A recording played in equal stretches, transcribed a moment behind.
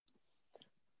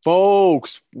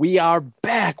Folks, we are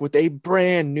back with a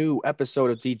brand new episode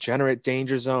of Degenerate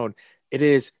Danger Zone. It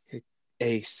is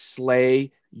a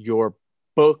Slay Your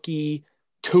Bookie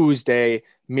Tuesday.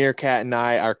 Meerkat and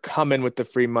I are coming with the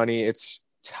free money. It's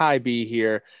Ty B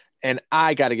here. And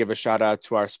I got to give a shout out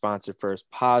to our sponsor first,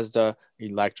 Pazda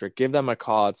Electric. Give them a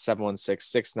call at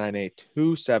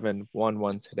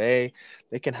 716-698-2711 today.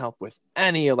 They can help with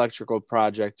any electrical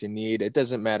project you need. It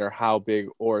doesn't matter how big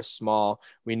or small.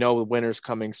 We know the winter's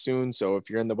coming soon, so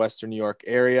if you're in the Western New York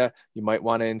area, you might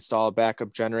want to install a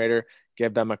backup generator.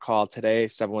 Give them a call today,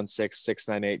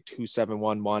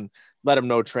 716-698-2711. Let them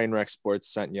know Trainwreck Sports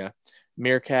sent you.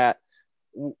 Meerkat,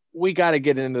 we got to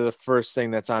get into the first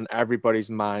thing that's on everybody's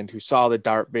mind who saw the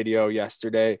dart video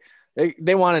yesterday.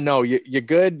 They want to know, you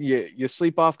good? You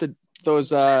sleep off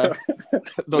those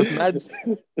meds?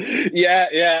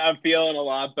 Yeah, I'm feeling a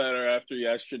lot better after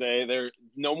yesterday. There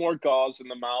no more gauze in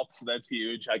the mouth, so that's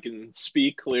huge. I can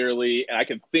speak clearly and I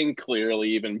can think clearly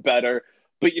even better.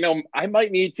 But I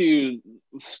might need to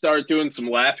start doing some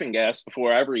laughing gas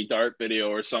before every dart video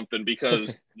or something,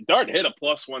 because dart hit a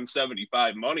plus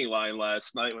 175 money line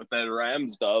last night with that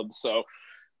Rams dub. So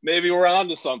maybe we're on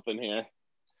to something here.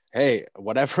 Hey,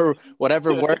 whatever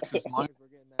works, as long as we're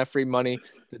getting that free money.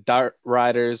 The dart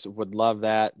riders would love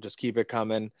that. Just keep it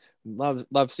coming.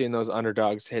 Love seeing those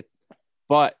underdogs hit.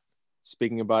 But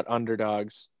speaking about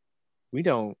underdogs, we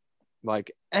don't like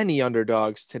any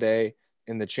underdogs today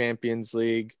in the Champions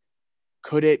League.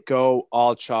 Could it go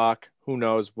all chalk? Who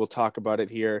knows? We'll talk about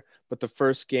it here. But the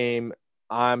first game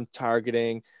I'm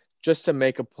targeting, just to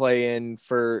make a play in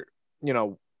for,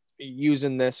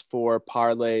 using this for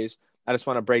parlays. I just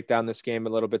want to break down this game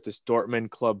a little bit. This Dortmund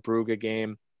Club Brugge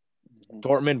game.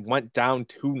 Dortmund went down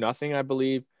 2-0, I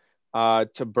believe,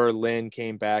 to Berlin,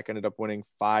 came back, ended up winning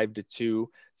 5-2.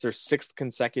 It's their sixth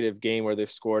consecutive game where they've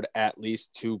scored at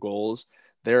least 2 goals.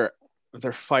 They're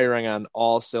firing on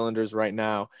all cylinders right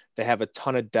now. They have a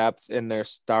ton of depth in their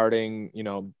starting,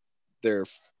 their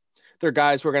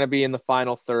guys who are going to be in the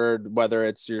final third, whether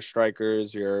it's your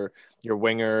strikers, your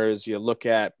wingers. You look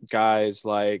at guys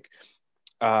like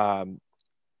Jadon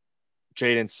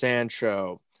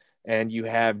Sancho, and you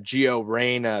have Gio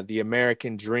Reyna, the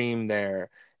American dream there.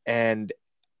 And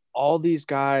all these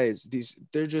guys,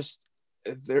 they're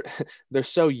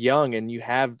so young, and you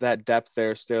have that depth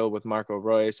there still with Marco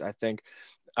Reus. I think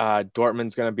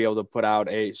Dortmund's going to be able to put out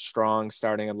a strong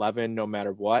starting 11 no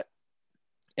matter what.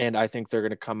 And I think they're going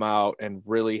to come out and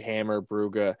really hammer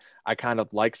Brugge. I kind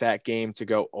of like that game to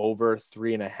go over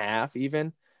 3.5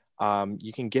 even.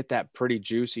 You can get that pretty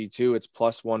juicy too. It's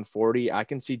plus 140. I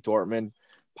can see Dortmund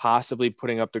possibly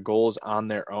putting up the goals on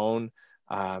their own.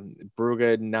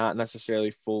 Brugge not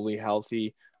necessarily fully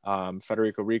healthy.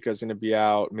 Federico Rica is going to be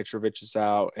out. Mitrovic is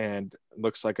out, and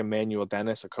looks like Emmanuel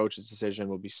Dennis, a coach's decision,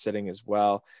 will be sitting as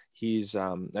well. He's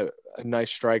a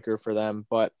nice striker for them.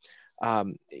 But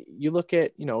you look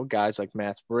at, guys like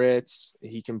Mats Brits,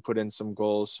 he can put in some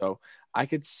goals. So I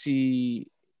could see,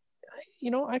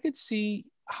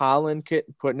 Haaland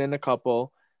putting in a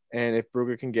couple, and if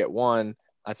Brugge can get one,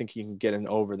 I think you can get an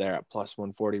over there at plus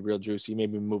 140, real juicy.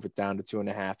 Maybe move it down to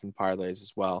 2.5 in parlays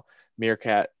as well.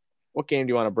 Meerkat, what game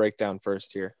do you want to break down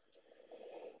first here?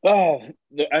 Oh,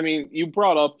 you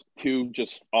brought up two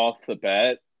just off the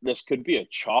bat. This could be a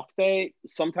chalk day.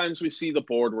 Sometimes we see the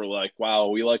board, we're like, wow,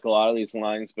 we like a lot of these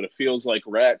lines, but it feels like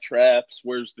rat traps.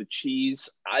 Where's the cheese?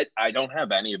 I don't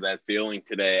have any of that feeling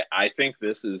today. I think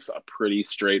this is a pretty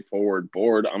straightforward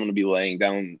board. I'm going to be laying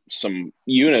down some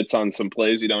units on some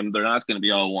plays. They're not going to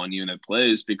be all 1-unit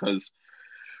plays, because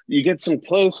you get some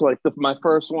plays like my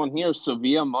first one here,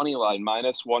 Sevilla money line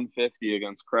minus 150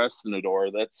 against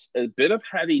Krasnodar. That's a bit of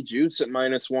heavy juice at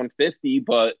minus 150,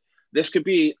 but this could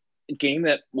be a game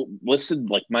that listed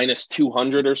like minus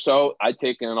 200 or so. I'd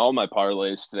take in all my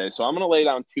parlays today. So I'm going to lay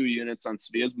down 2 units on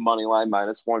Sevilla's money line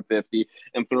minus 150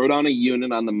 and throw down a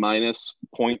unit on the minus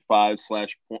 0.5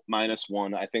 / minus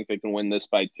 1. I think they can win this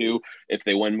by 2. If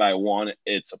they win by 1,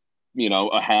 it's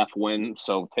a half win.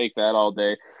 So take that all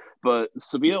day. But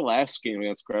Sevilla last game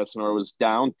against Krasnodar was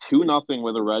down 2-0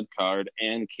 with a red card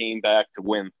and came back to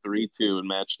win 3-2 in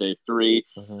match day 3.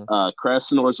 Mm-hmm.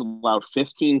 Krasnodar's allowed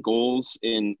 15 goals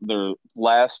in their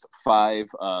last 5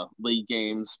 league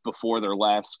games before their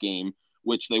last game,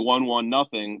 which they won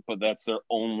 1-0, but that's their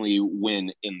only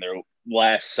win in their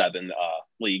last 7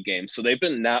 league games. So they've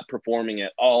been not performing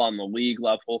at all on the league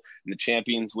level. In the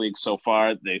Champions League so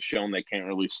far, they've shown they can't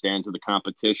really stand to the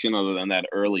competition other than that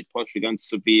early push against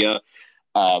Sevilla.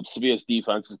 Sevilla's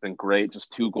defense has been great,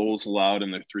 just 2 goals allowed in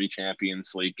their 3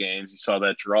 Champions League games. You saw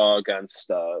that draw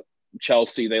against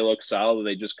Chelsea. They look solid.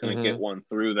 They just couldn't get one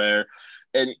through there.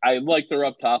 And I like their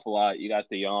up top a lot. You got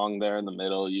De Jong there in the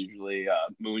middle. Usually,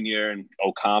 Munier and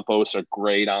Ocampos are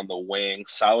great on the wing.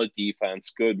 Solid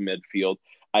defense, good midfield.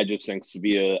 I just think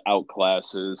Sevilla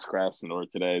outclasses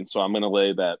Krasnodar today, and so I'm going to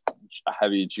lay that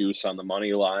heavy juice on the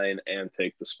money line and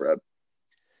take the spread.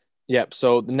 Yep.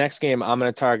 So the next game I'm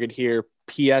going to target here,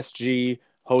 PSG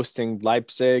hosting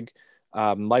Leipzig.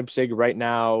 Leipzig right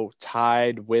now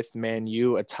tied with Man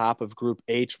U atop of Group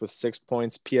H with 6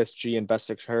 points. PSG and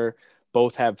Besiktas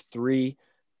both have 3.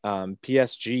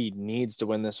 PSG needs to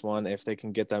win this one if they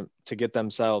can get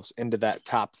themselves into that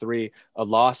top 3. A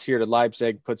loss here to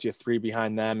Leipzig puts you 3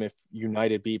 behind them. If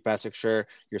United beat Besiktas,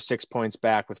 you're 6 points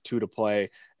back with 2 to play,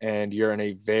 and you're in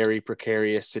a very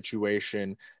precarious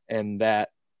situation. And that,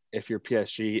 if you're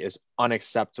PSG, is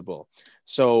unacceptable.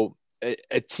 So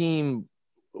a team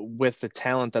with the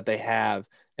talent that they have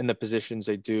in the positions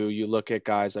they do, you look at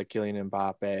guys like Kylian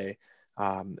Mbappe,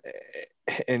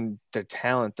 and the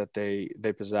talent that they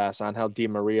possess. Angel Di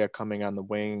Maria coming on the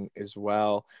wing as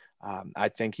well. I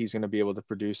think he's going to be able to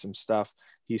produce some stuff.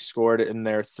 He scored in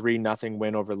their 3-0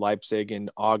 win over Leipzig in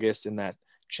August in that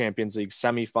Champions League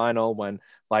semifinal when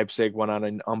Leipzig went on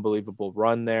an unbelievable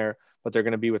run there. But they're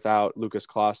going to be without Lucas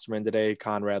Klosterman today,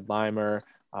 Konrad Leimer,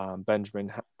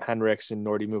 Benjamin Henriks, and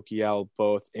Nordi Mukiel,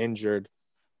 both injured.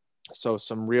 So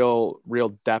some real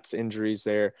depth injuries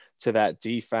there to that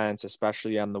defense,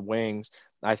 especially on the wings.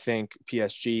 I think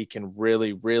PSG can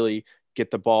really get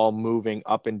the ball moving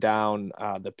up and down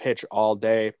the pitch all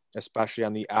day, especially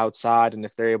on the outside. And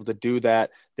if they're able to do that,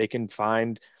 they can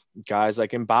find guys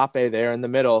like Mbappe there in the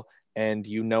middle, and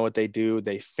you know what they do.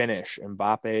 They finish.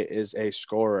 Mbappe is a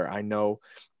scorer. I know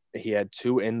he had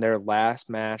 2 in their last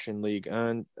match in Ligue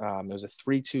 1. It was a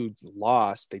 3-2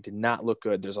 loss. They did not look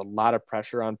good. There's a lot of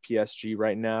pressure on PSG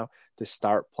right now to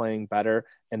start playing better,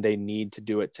 and they need to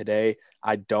do it today.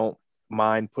 I don't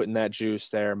mind putting that juice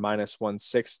there, minus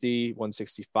 160,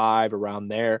 165, around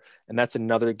there. And that's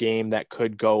another game that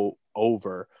could go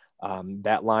over.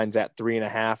 That line's at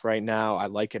 3.5 right now. I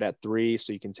like it at 3,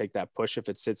 so you can take that push if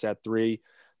it sits at 3.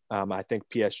 I think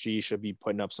PSG should be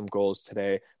putting up some goals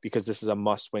today because this is a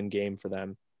must-win game for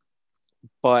them.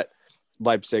 But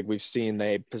Leipzig, we've seen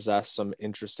they possess some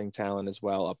interesting talent as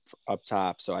well up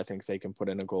top, so I think they can put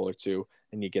in a goal or 2,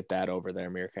 and you get that over there,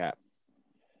 Meerkat.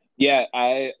 Yeah,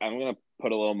 I'm gonna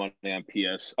put a little money on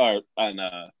PSG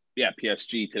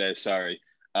today. Sorry.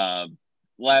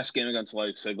 Last game against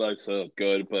Leipzig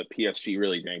good, but PSG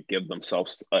really didn't give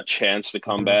themselves a chance to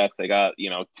come back. They got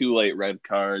 2 late red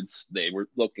cards. They were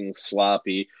looking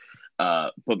sloppy.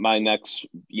 But my next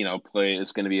play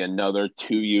is going to be another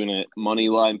 2-unit money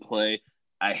line play.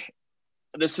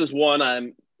 This is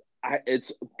one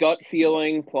it's gut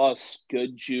feeling plus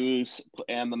good juice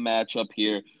and the matchup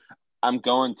here. I'm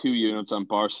going 2 units on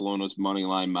Barcelona's money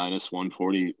line minus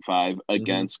 145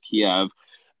 against Kiev.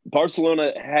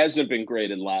 Barcelona hasn't been great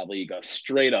in La Liga,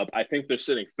 straight up. I think they're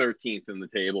sitting 13th in the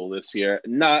table this year.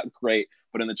 Not great,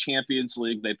 but in the Champions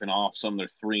League, they've been awesome. They're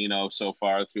 3-0 so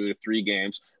far through 3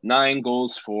 games. 9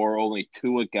 goals for, only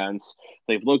 2 against.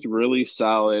 They've looked really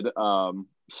solid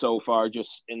so far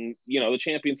just in, the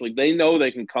Champions League. They know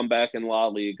they can come back in La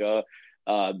Liga.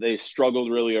 They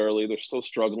struggled really early. They're still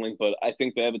struggling, but I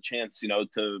think they have a chance,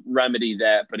 to remedy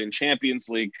that. But in Champions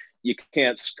League, you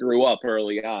can't screw up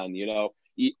early on,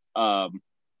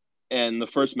 and the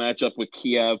first matchup with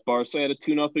Kiev, Barca had a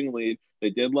 2-0 lead. They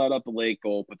did let up a late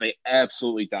goal, but they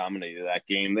absolutely dominated that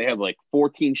game. They had like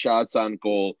 14 shots on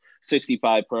goal,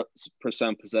 65%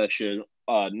 possession,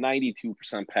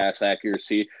 92% pass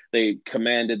accuracy. They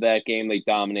commanded that game. They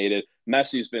dominated.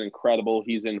 Messi's been incredible.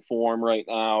 He's in form right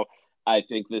now. I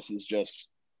think this is just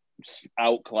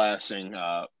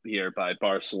outclassing here by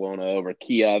Barcelona over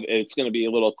Kiev. It's going to be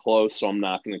a little close, so I'm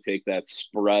not going to take that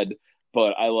spread.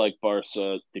 But I like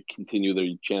Barca to continue their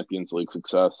Champions League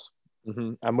success.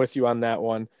 I'm with you on that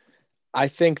one. I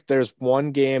think there's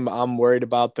one game I'm worried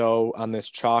about, though, on this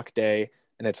chalk day,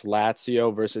 and it's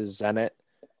Lazio versus Zenit.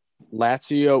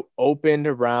 Lazio opened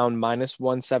around minus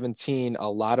 117, a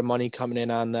lot of money coming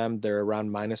in on them. They're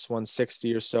around minus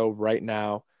 160 or so right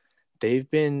now.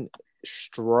 They've been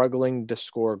struggling to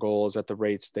score goals at the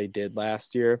rates they did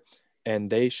last year, and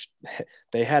they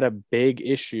had a big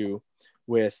issue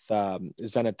with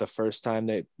Zenit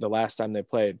the last time they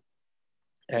played.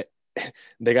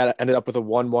 They ended up with a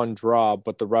 1-1 draw,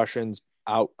 but the Russians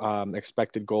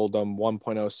expected Goldom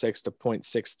 1.06 to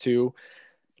 0.62.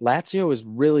 Lazio has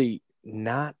really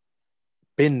not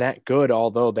been that good,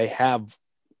 although they have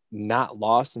not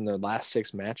lost in their last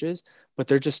 6 matches, but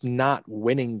they're just not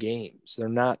winning games. They're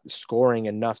not scoring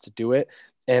enough to do it.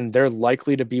 and they're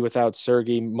likely to be without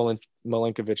Sergei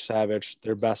Milinkovic-Savic,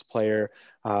 their best player.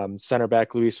 Center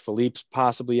back Luis Felipe's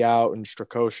possibly out, and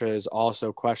Strakosha is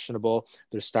also questionable,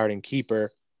 their starting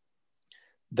keeper.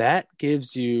 That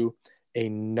gives you a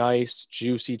nice,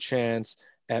 juicy chance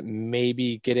at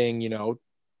maybe getting,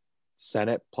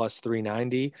 Senate plus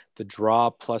 390, the draw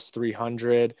plus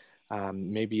 300.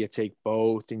 Maybe you take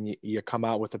both and you come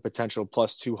out with a potential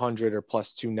plus 200 or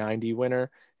plus 290 winner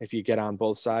if you get on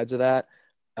both sides of that.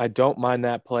 I don't mind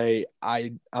that play.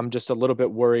 I'm just a little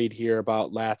bit worried here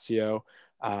about Lazio.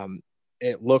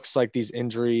 It looks like these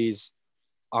injuries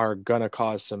are going to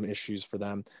cause some issues for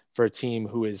them, for a team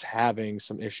who is having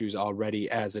some issues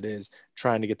already as it is,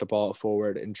 trying to get the ball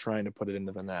forward and trying to put it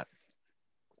into the net.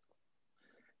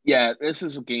 Yeah, this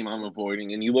is a game I'm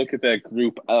avoiding. And you look at that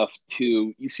group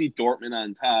F2, you see Dortmund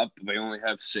on top. They only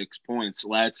have 6 points.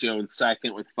 Lazio in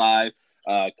second with 5.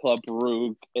 Club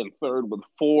Brugge in third with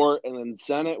 4. And then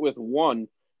Zenit with 1.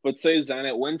 But say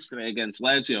Zenit wins today against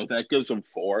Lazio, that gives them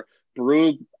 4.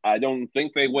 Brugge, I don't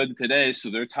think they win today,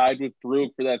 so they're tied with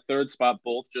Brugge for that third spot,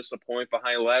 both just a point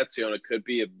behind Lazio, and it could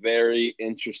be a very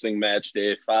interesting match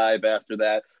day 5 after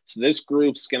that. So this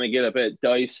group's going to get a bit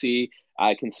dicey.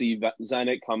 I can see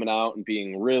Zenit coming out and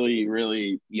being really,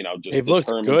 really, just they've looked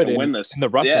good to win this. In the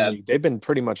Russian league. They've been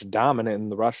pretty much dominant in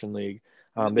the Russian league.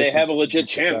 They have a legit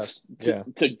chance to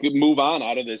move on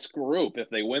out of this group if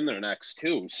they win their next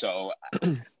 2. So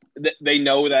they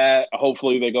know that.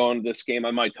 Hopefully they go into this game.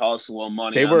 I might toss a little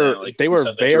money. They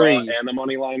were very and the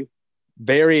money line.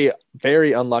 Very,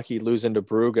 very unlucky losing to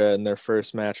Brugge in their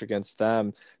first match against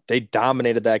them. They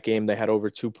dominated that game. They had over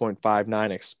 2.59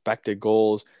 expected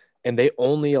goals. And they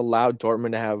only allowed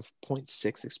Dortmund to have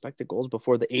 0.6 expected goals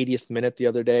before the 80th minute the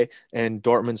other day, and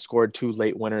Dortmund scored 2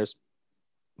 late winners.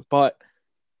 But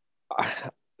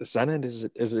Zenit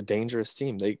is a dangerous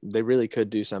team. They really could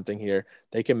do something here.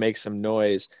 They can make some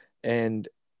noise. And,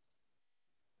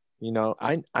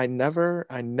 I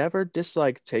never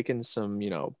dislike taking some,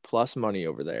 plus money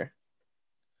over there.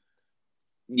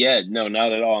 Yeah, no,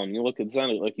 not at all. And you look at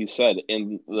Zenit, like you said,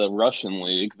 in the Russian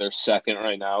league, they're second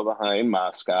right now behind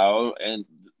Moscow, and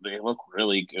they look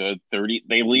really good.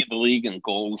 They lead the league in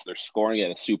goals. They're scoring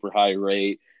at a super high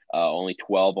rate. Only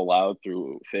 12 allowed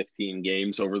through 15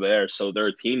 games over there. So they're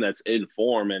a team that's in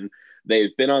form, and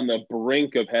they've been on the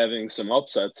brink of having some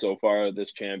upsets so far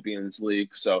this Champions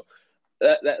League. So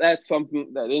that's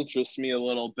something that interests me a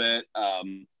little bit.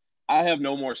 I have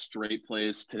no more straight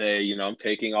plays today. I'm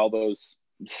taking all those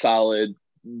solid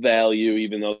value,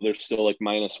 even though they're still like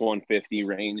minus 150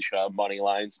 range money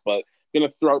lines. But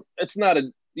it's not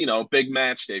a big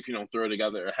match day if you don't throw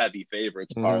together a heavy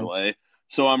favorites parlay.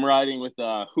 So I'm riding with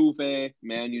Juve,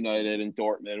 Man United, and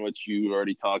Dortmund, which you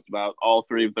already talked about. All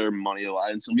 3 of their money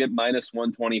lines. So we get minus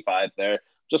 125 there.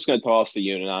 Just gonna toss the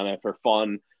unit on it for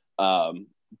fun.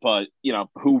 But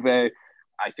Juve, I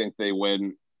think they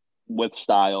win with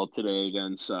style today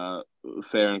against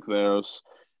Ferencváros.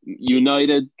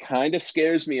 United kind of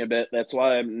scares me a bit. That's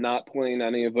why I'm not playing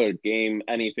any of their game,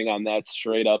 anything on that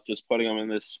straight up, just putting them in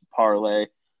this parlay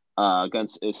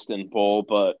against Istanbul.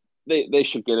 But they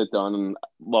should get it done, and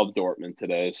love Dortmund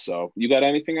today. So you got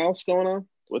anything else going on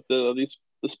with this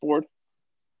board?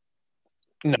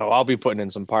 No, I'll be putting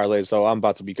in some parlays, so I'm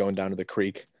about to be going down to the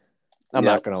creek. I'm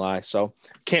not going to lie. So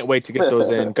can't wait to get those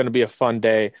in. Going to be a fun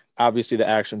day. Obviously, the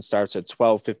action starts at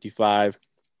 12:55.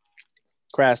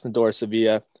 Krasnodar,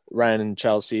 Sevilla, Rennes, and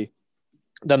Chelsea.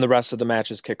 Then the rest of the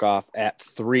matches kick off at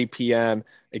 3 p.m.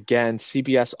 Again,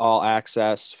 CBS All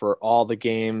Access for all the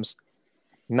games.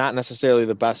 Not necessarily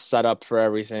the best setup for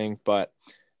everything, but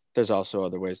there's also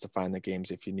other ways to find the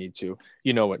games if you need to.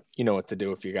 You know what to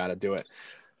do if you got to do it.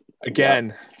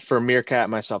 Again, for Meerkat,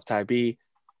 myself, Ty B,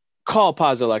 call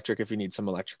Paz Electric if you need some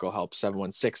electrical help.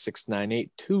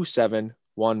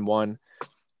 716-698-2711.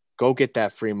 Go get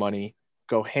that free money.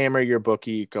 Go hammer your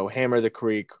bookie. Go hammer the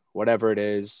creek. Whatever it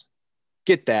is.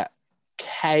 Get that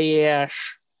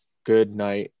cash. Good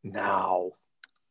night now.